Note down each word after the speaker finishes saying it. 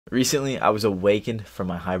Recently, I was awakened from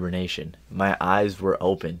my hibernation. My eyes were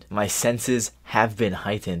opened. My senses have been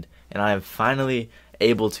heightened, and I am finally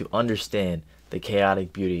able to understand the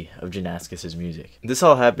chaotic beauty of Johnnascus' music. This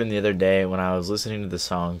all happened the other day when I was listening to the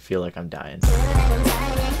song Feel Like I'm Dying.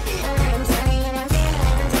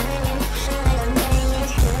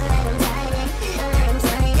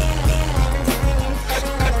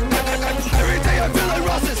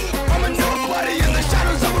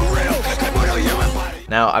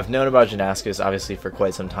 Now, I've known about Johnnascus obviously for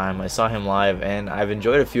quite some time. I saw him live and I've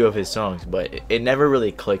enjoyed a few of his songs, but it never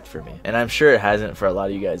really clicked for me. And I'm sure it hasn't for a lot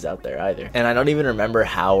of you guys out there either. And I don't even remember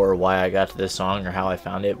how or why I got to this song or how I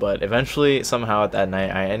found it, but eventually, somehow at that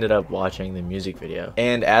night, I ended up watching the music video.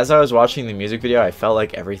 And as I was watching the music video, I felt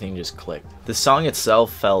like everything just clicked. The song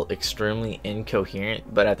itself felt extremely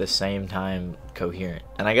incoherent, but at the same time, coherent.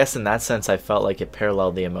 And I guess in that sense, I felt like it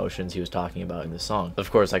paralleled the emotions he was talking about in the song. Of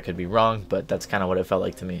course, I could be wrong, but that's kind of what it felt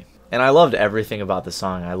like to me. And I loved everything about the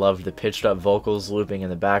song. I loved the pitched up vocals looping in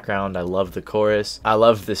the background. I loved the chorus. I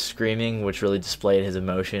loved the screaming, which really displayed his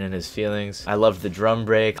emotion and his feelings. I loved the drum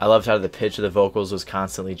break. I loved how the pitch of the vocals was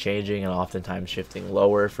constantly changing and oftentimes shifting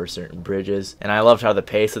lower for certain bridges. And I loved how the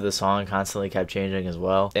pace of the song constantly kept changing as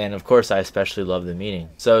well. And of course, I especially loved the meaning.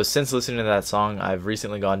 So since listening to that song, I've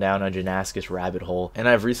recently gone down a Johnnascus rabbit hole, and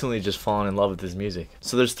I've recently just fallen in love with his music.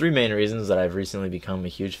 So there's three main reasons that I've recently become a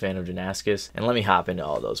huge fan of Johnnascus, and let me hop into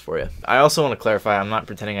all of those for you. I also want to clarify, I'm not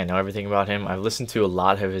pretending I know everything about him. I've listened to a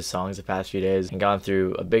lot of his songs the past few days and gone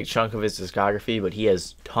through a big chunk of his discography, but he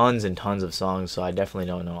has tons and tons of songs, so I definitely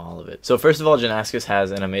don't know all of it. So first of all, Johnnascus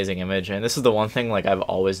has an amazing image, and this is the one thing like I've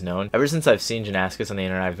always known. Ever since I've seen Johnnascus on the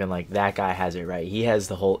internet, I've been like, that guy has it right. He has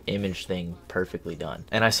the whole image thing perfectly done.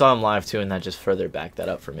 And I saw him live too, and that just further backed that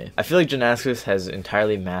up for me. I feel like Johnnascus has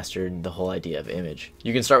entirely mastered the whole idea of image.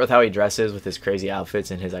 You can start with how he dresses with his crazy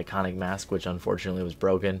outfits and his iconic mask, which unfortunately was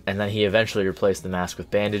broken, and then he eventually replaced the mask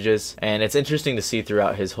with bandages. And it's interesting to see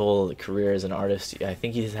throughout his whole career as an artist. I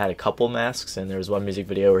think he's had a couple masks, and there was one music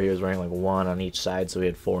video where he was wearing like one on each side, so he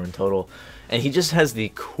had 4 in total. And he just has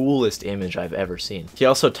the coolest image I've ever seen. He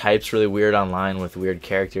also types really weird online with weird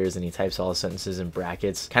characters, and he types all his sentences in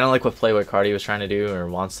brackets. Kind of like what Playboi Carti was trying to do or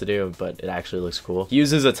wants to do, but it actually looks cool. He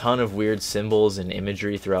uses a ton of weird symbols and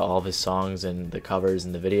imagery throughout all of his songs and the covers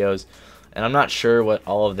and the videos. And I'm not sure what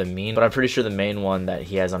all of them mean, but I'm pretty sure the main one that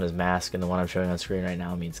he has on his mask and the one I'm showing on screen right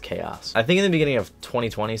now means chaos. I think in the beginning of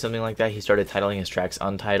 2020, something like that, he started titling his tracks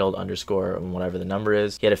untitled underscore and whatever the number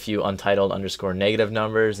is. He had a few untitled underscore negative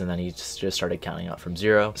numbers, and then he just started counting out from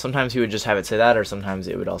 0. Sometimes he would just have it say that, or sometimes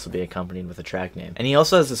it would also be accompanied with a track name. And he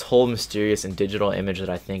also has this whole mysterious and digital image that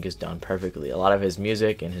I think is done perfectly. A lot of his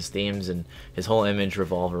music and his themes and his whole image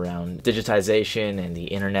revolve around digitization and the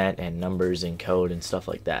internet and numbers and code and stuff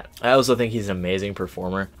like that. I also think he's an amazing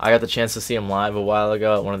performer. I got the chance to see him live a while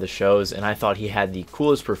ago at one of the shows, and I thought he had the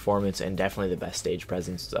coolest performance and definitely the best stage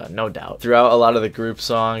presence, no doubt. Throughout a lot of the group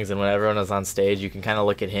songs and when everyone was on stage, you can kind of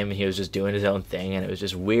look at him and he was just doing his own thing, and it was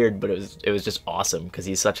just weird, but it was just awesome because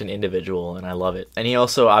he's such an individual, and I love it. And he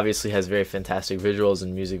also obviously has very fantastic visuals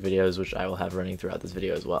and music videos, which I will have running throughout this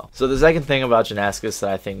video as well. So the second thing about Johnnascus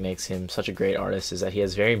that I think makes him such a great artist is that he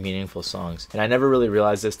has very meaningful songs, and I never really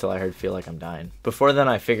realized this till I heard Feel Like I'm Dying. Before then,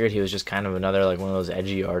 I figured he was just kind of another like one of those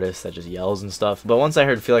edgy artists that just yells and stuff, but once I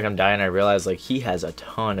heard Feel Like I'm Dying, I realized like he has a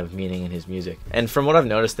ton of meaning in his music. And from what I've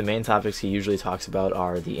noticed, the main topics he usually talks about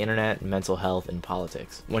are the internet, mental health, and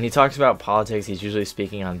politics. When he talks about politics, he's usually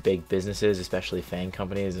speaking on big businesses, especially FAANG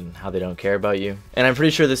companies, and how they don't care about you. And I'm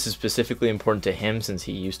pretty sure this is specifically important to him since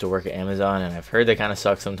he used to work at Amazon, and I've heard they kind of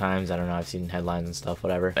suck sometimes. I don't know, I've seen headlines and stuff,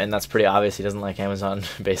 whatever. And that's pretty obvious. He doesn't like Amazon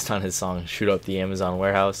based on his song Shoot Up the Amazon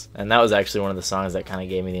Warehouse. And that was actually one of the songs that kind of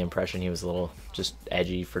gave me the impression he was a little just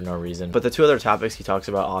edgy for no reason. But the two other topics he talks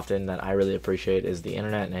about often that I really appreciate is the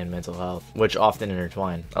internet and mental health, which often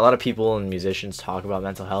intertwine. A lot of people and musicians talk about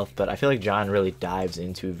mental health, but I feel like John really dives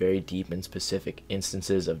into very deep and specific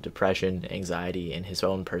instances of depression, anxiety, and his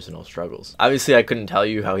own personal struggles. Obviously, I couldn't tell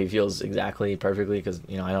you how he feels exactly perfectly because,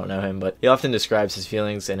 you know, I don't know him, but he often describes his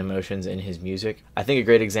feelings and emotions in his music. I think a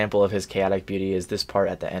great example of his chaotic beauty is this part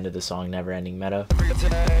at the end of the song Never Ending Meadow.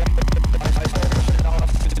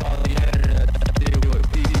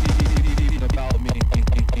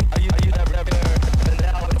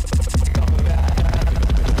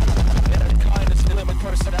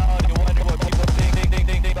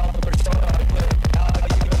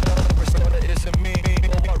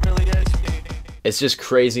 It's just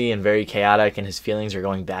crazy and very chaotic, and his feelings are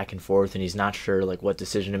going back and forth, and he's not sure like what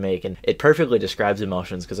decision to make. And it perfectly describes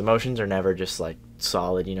emotions, because emotions are never just like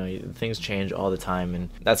solid, you know, things change all the time, and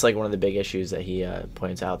that's like one of the big issues that he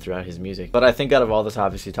points out throughout his music. But I think out of all the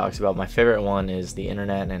topics he talks about, my favorite one is the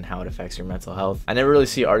internet and how it affects your mental health. I never really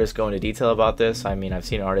see artists go into detail about this. I mean, I've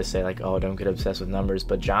seen artists say like, oh, don't get obsessed with numbers,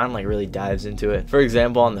 but John like really dives into it. For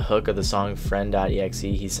example, on the hook of the song Friend.exe,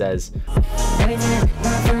 he says, every day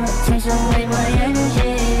my phone takes away my energy.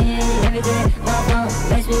 Every day my phone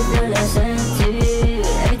makes me feel less empty.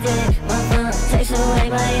 Every day my phone takes away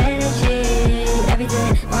my energy. Every day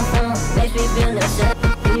my phone makes me feel less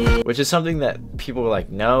empty. Which is something that people like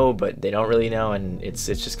know, but they don't really know, and it's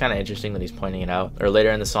just kind of interesting that he's pointing it out. Or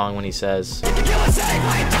later in the song when he says,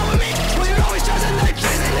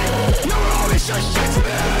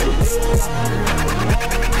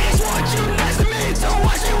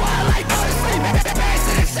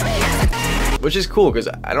 which is cool, because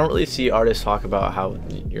I don't really see artists talk about how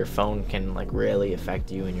your phone can like really affect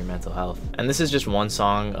you and your mental health. And this is just one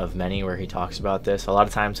song of many where he talks about this. A lot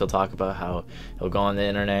of times he'll talk about how he'll go on the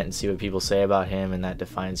internet and see what people say about him, and that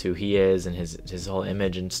defines who he is and his whole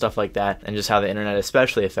image and stuff like that, and just how the internet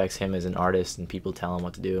especially affects him as an artist, and people tell him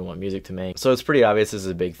what to do and what music to make. So it's pretty obvious this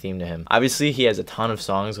is a big theme to him. Obviously he has a ton of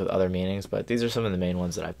songs with other meanings, but these are some of the main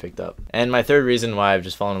ones that I've picked up. And my third reason why I've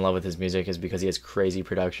just fallen in love with his music is because he has crazy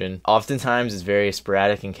production. Oftentimes it's very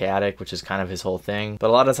sporadic and chaotic, which is kind of his whole thing, but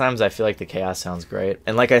a lot of times I feel like the chaos sounds great.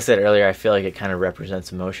 And like I said earlier, I feel like it kind of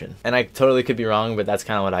represents emotion. And I totally could be wrong, but that's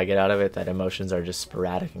kind of what I get out of it, that emotions are just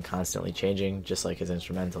sporadic and constantly changing, just like his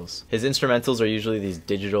instrumentals. His instrumentals are usually these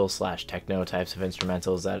digital / techno types of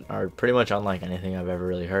instrumentals that are pretty much unlike anything I've ever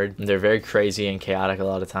really heard. And they're very crazy and chaotic a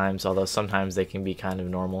lot of times, although sometimes they can be kind of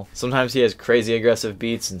normal. Sometimes he has crazy aggressive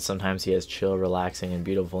beats, and sometimes he has chill, relaxing, and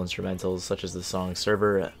beautiful instrumentals, such as the song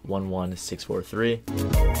Server 11643.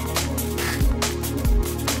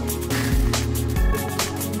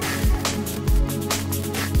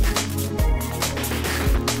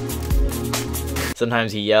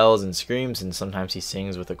 Sometimes he yells and screams, and sometimes he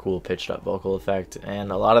sings with a cool pitched up vocal effect,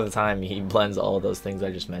 and a lot of the time he blends all of those things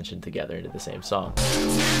I just mentioned together into the same song.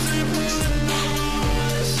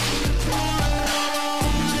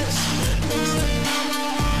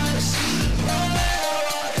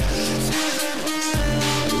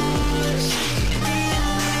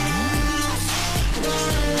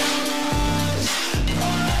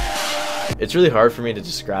 It's really hard for me to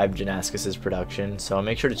describe Johnnascus' production, so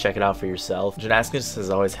make sure to check it out for yourself. Johnnascus has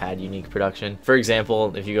always had unique production. For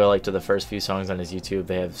example, if you go like to the first few songs on his YouTube,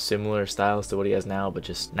 they have similar styles to what he has now, but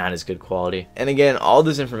just not as good quality. And again, all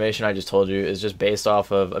this information I just told you is just based off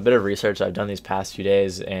of a bit of research I've done these past few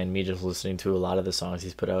days, and me just listening to a lot of the songs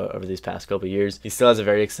he's put out over these past couple years. He still has a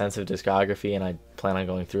very extensive discography, and I plan on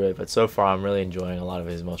going through it, but so far I'm really enjoying a lot of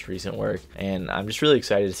his most recent work, and I'm just really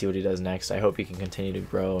excited to see what he does next. I hope he can continue to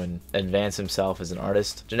grow and advance himself as an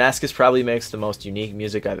artist. Johnnascus probably makes the most unique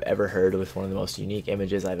music I've ever heard, with one of the most unique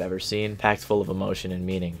images I've ever seen, packed full of emotion and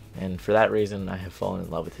meaning, and for that reason I have fallen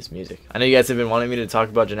in love with his music. I know you guys have been wanting me to talk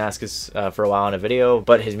about Johnnascus for a while in a video,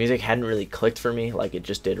 but his music hadn't really clicked for me like it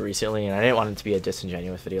just did recently, and I didn't want it to be a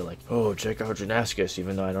disingenuous video like, oh, check out Johnnascus,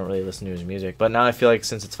 even though I don't really listen to his music. But now I feel like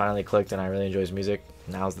since it's finally clicked and I really enjoy his music,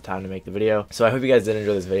 now's the time to make the video. So I hope you guys did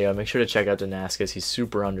enjoy this video. Make sure to check out Johnnascus. He's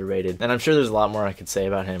super underrated, and I'm sure there's a lot more I could say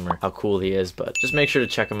about him or how cool he is, but just make sure to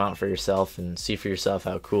check him out for yourself and see for yourself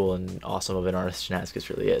how cool and awesome of an artist Johnnascus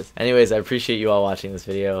really is. Anyways, I appreciate you all watching this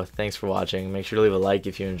video. Thanks for watching. Make sure to leave a like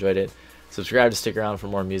if you enjoyed it. Subscribe to stick around for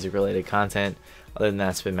more music related content. Other than that,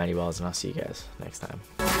 it's been Matty Balls, and I'll see you guys next time.